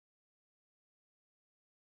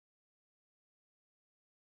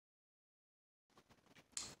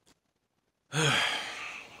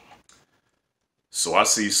So I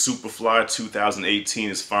see Superfly 2018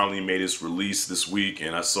 has finally made its release this week,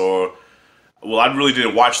 and I saw. Well, I really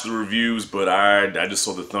didn't watch the reviews, but I just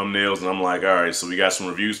saw the thumbnails, and I'm like, all right, so we got some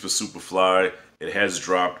reviews for Superfly. It has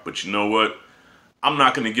dropped, but you know what? I'm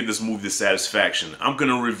not gonna give this movie the satisfaction. I'm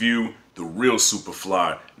gonna review the real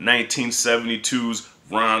Superfly, 1972's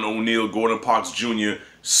Ron O'Neal, Gordon Parks Jr.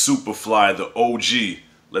 Superfly, the OG.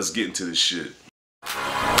 Let's get into this shit.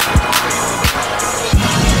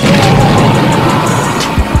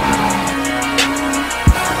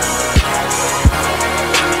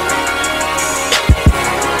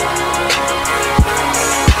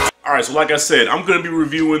 Alright, so like I said, I'm going to be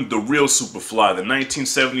reviewing the real Superfly, the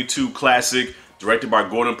 1972 classic, directed by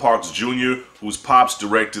Gordon Parks Jr., whose pops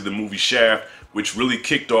directed the movie Shaft, which really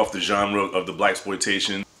kicked off the genre of the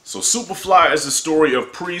blaxploitation. So Superfly is the story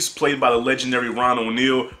of Priest, played by the legendary Ron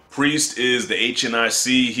O'Neal. Priest is the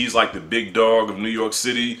HNIC, he's like the big dog of New York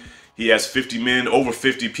City. He has 50 men, over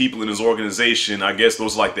 50 people in his organization. I guess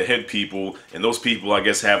those are like the head people, and those people I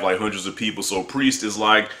guess have like hundreds of people. So Priest is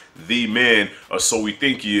like the man, or so we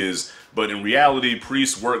think he is. But in reality,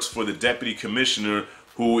 Priest works for the deputy commissioner,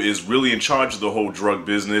 who is really in charge of the whole drug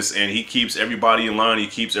business, and he keeps everybody in line, he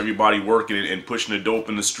keeps everybody working and pushing the dope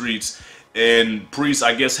in the streets. And Priest,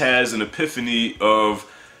 I guess, has an epiphany of,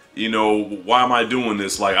 you know, why am I doing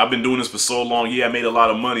this? Like, I've been doing this for so long. Yeah, I made a lot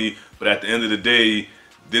of money, but at the end of the day,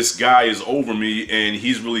 this guy is over me and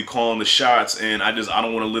he's really calling the shots, and I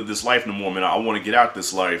don't want to live this life no more, man. I want to get out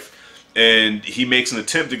this life. And he makes an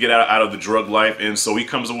attempt to get out of the drug life, and so he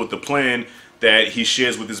comes up with a plan that he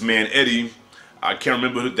shares with his man Eddie. I can't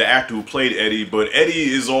remember the actor who played Eddie, but Eddie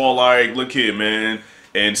is all like, look here, man.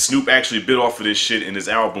 And Snoop actually bit off of this shit in his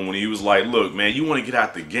album when he was like, look, man, you want to get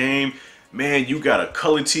out the game? Man, you got a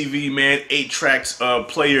color TV, man, 8 tracks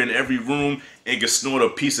player in every room, and can snort a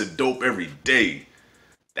piece of dope every day.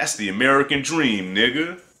 That's the American dream,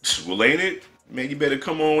 nigga. Well, ain't it? Man, you better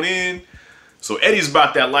come on in. So Eddie's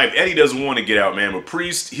about that life. Eddie doesn't want to get out, man. But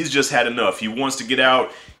Priest, he's just had enough. He wants to get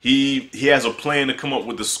out. He has a plan to come up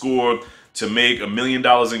with the score to make $1 million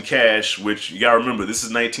in cash, which you gotta remember, this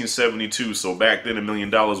is 1972, so back then $1 million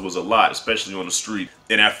was a lot, especially on the street.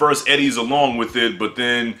 And at first, Eddie's along with it, but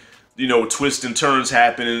then, you know, twists and turns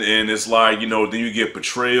happen, and it's like, you know, then you get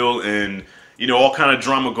betrayal, and, you know, all kind of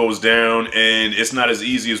drama goes down, and it's not as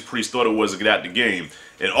easy as Priest thought it was to get out the game.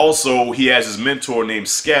 And also, he has his mentor named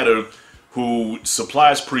Scatter, who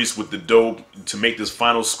supplies Priest with the dope to make this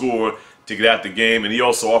final score to get out the game, and he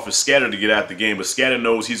also offers Scatter to get out the game, but Scatter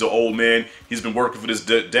knows he's an old man. He's been working for this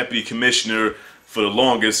deputy commissioner for the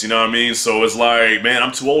longest, you know what I mean? So it's like, man,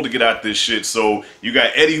 I'm too old to get out this shit. So you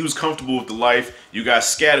got Eddie, who's comfortable with the life. You got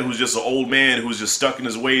Scatter, who's just an old man who's just stuck in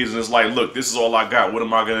his ways, and it's like, look, this is all I got. What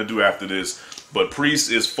am I gonna do after this? But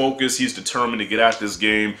Priest is focused. He's determined to get out this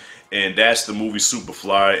game, and that's the movie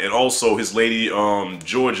Superfly. And also his lady,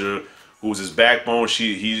 Georgia, who's his backbone.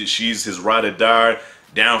 She's his ride or die,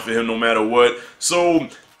 down for him no matter what. So,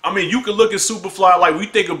 I mean, you could look at Superfly, like, we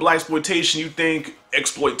think of blaxploitation, you think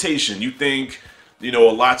exploitation, you think, you know,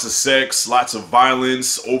 lots of sex, lots of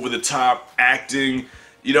violence, over the top acting,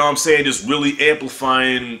 you know what I'm saying, just really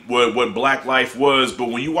amplifying what black life was. But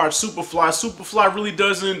when you watch Superfly, Superfly really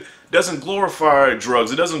doesn't glorify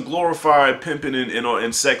drugs. It doesn't glorify pimping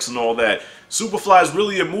and sex and all that. Superfly is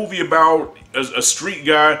really a movie about a street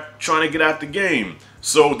guy trying to get out the game.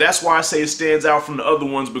 So that's why I say it stands out from the other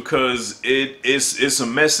ones, because it's a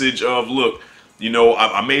message of, look, you know,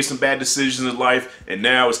 I made some bad decisions in life, and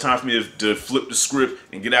now it's time for me to flip the script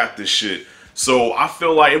and get out this shit. So I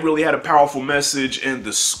feel like it really had a powerful message, and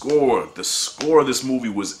the score of this movie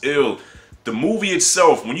was ill. The movie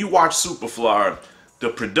itself, when you watch Superfly, the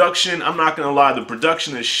production, I'm not gonna lie, the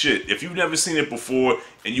production is shit. If you've never seen it before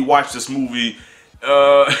and you watch this movie,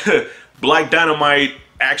 Black Dynamite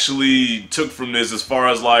actually took from this as far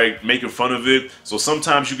as like making fun of it. So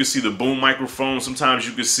sometimes you can see the boom microphone, sometimes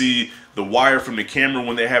you can see the wire from the camera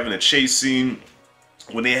when they're having a chase scene.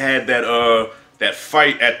 When they had that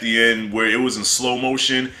fight at the end where it was in slow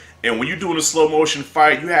motion, and when you're doing a slow motion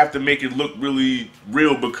fight, you have to make it look really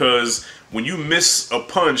real, because when you miss a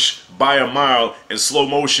punch by a mile in slow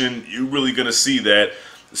motion, you're really gonna see that.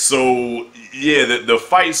 So yeah, the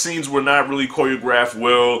fight scenes were not really choreographed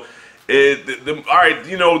well. Alright,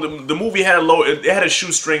 you know, the movie had it had a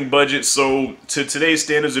shoestring budget, so to today's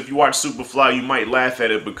standards, if you watch Superfly, you might laugh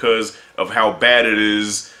at it because of how bad it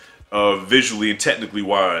is visually and technically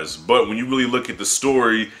wise. But when you really look at the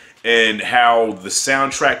story and how the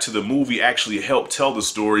soundtrack to the movie actually helped tell the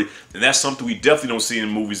story, and that's something we definitely don't see in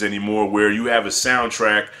movies anymore, where you have a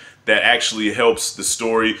soundtrack that actually helps the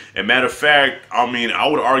story. And matter of fact, I mean, I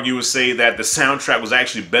would argue and say that the soundtrack was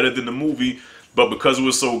actually better than the movie, but because it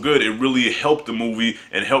was so good, it really helped the movie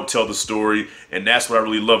and helped tell the story, and that's what I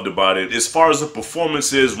really loved about it. As far as the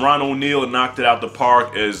performances, Ron O'Neal knocked it out the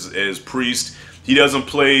park as Priest. He doesn't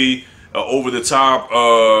play over the top,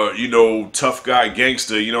 you know, tough guy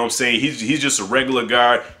gangster, you know what I'm saying? He's just a regular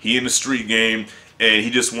guy. He in the street game, and he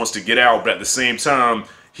just wants to get out, but at the same time,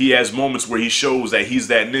 he has moments where he shows that he's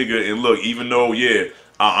that nigga, and look, even though, yeah,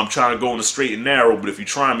 I'm trying to go on the straight and narrow, but if you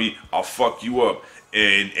try me, I'll fuck you up.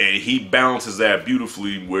 And he balances that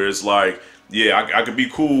beautifully, where it's like, yeah, I could be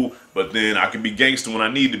cool, but then I can be gangster when I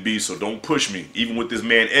need to be, so don't push me. Even with this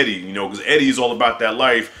man Eddie, you know, because Eddie is all about that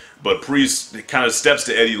life, but Priest kind of steps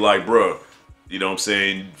to Eddie like, bruh, you know what I'm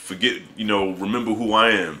saying, forget, you know, remember who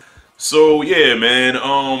I am. So yeah, man,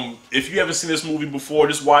 if you haven't seen this movie before,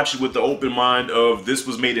 just watch it with the open mind of this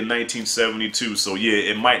was made in 1972, so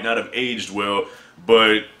yeah, it might not have aged well,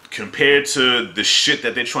 but compared to the shit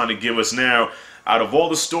that they're trying to give us now, out of all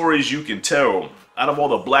the stories you can tell, out of all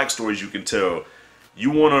the black stories you can tell, you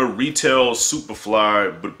want to retell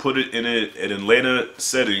Superfly, but put it in an Atlanta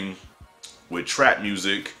setting with trap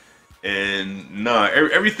music, and nah,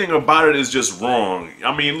 everything about it is just wrong.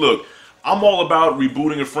 I mean, look, I'm all about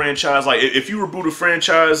rebooting a franchise. Like, if you reboot a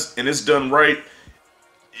franchise and it's done right,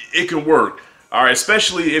 it can work. All right,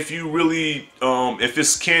 especially if you really, if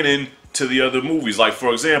it's canon to the other movies. Like,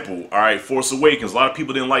 for example, all right, Force Awakens. A lot of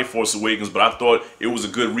people didn't like Force Awakens, but I thought it was a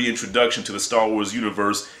good reintroduction to the Star Wars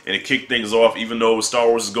universe, and it kicked things off, even though Star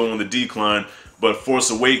Wars is going on the decline. But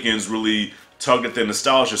Force Awakens really tugged at the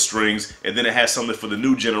nostalgia strings, and then it had something for the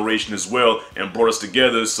new generation as well, and brought us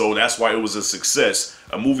together, so that's why it was a success.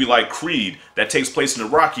 A movie like Creed, that takes place in the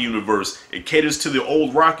Rocky universe, it caters to the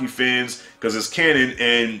old Rocky fans, because it's canon,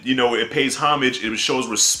 and, you know, it pays homage, it shows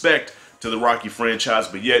respect to the Rocky franchise,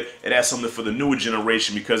 but yet it has something for the newer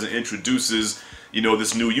generation because it introduces, you know,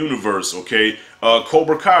 this new universe, okay?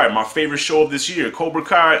 Cobra Kai, my favorite show of this year. Cobra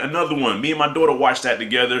Kai, another one. Me and my daughter watched that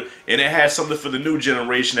together, and it has something for the new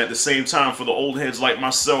generation at the same time for the old heads like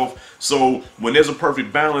myself. So when there's a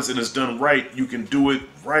perfect balance and it's done right, you can do it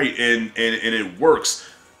right, and it works.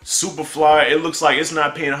 Superfly, it looks like it's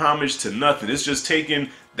not paying homage to nothing. It's just taking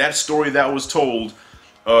that story that was told,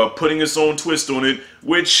 putting its own twist on it,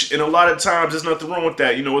 which in a lot of times there's nothing wrong with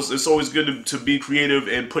that. You know, it's always good to be creative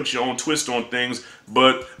and put your own twist on things.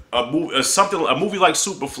 But a movie like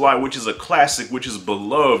Superfly, which is a classic, which is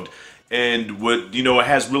beloved, and what, you know, it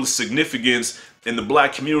has real significance in the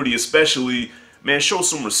black community, especially. Man, show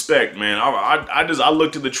some respect, man. I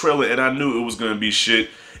looked at the trailer and I knew it was gonna be shit.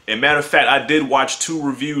 And matter of fact, I did watch 2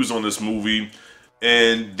 reviews on this movie,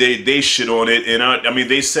 and they shit on it, and I mean,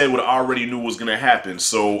 they said what I already knew was gonna happen.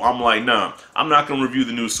 So I'm like, nah, I'm not gonna review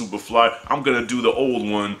the new Superfly. I'm gonna do the old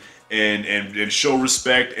one and show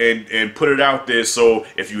respect and put it out there. So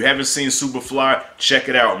if you haven't seen Superfly, check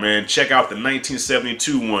it out, man. Check out the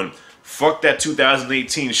 1972 one. Fuck that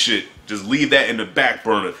 2018 shit. Just leave that in the back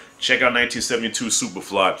burner. Check out 1972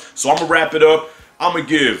 Superfly. So I'm gonna wrap it up. I'm gonna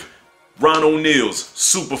give Ron O'Neal's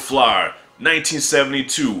Superfly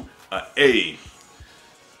 1972 a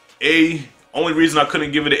A. Only reason I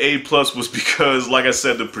couldn't give it an A+ was because, like I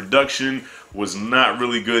said, the production was not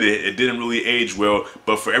really good. It didn't really age well,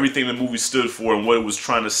 but for everything the movie stood for and what it was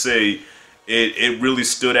trying to say, it really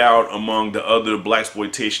stood out among the other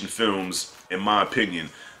blaxploitation films, in my opinion.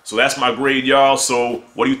 So that's my grade, y'all. So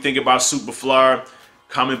what do you think about Superfly?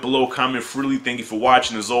 Comment below, comment freely. Thank you for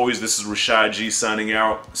watching. As always, this is Rashad G signing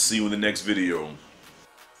out. See you in the next video.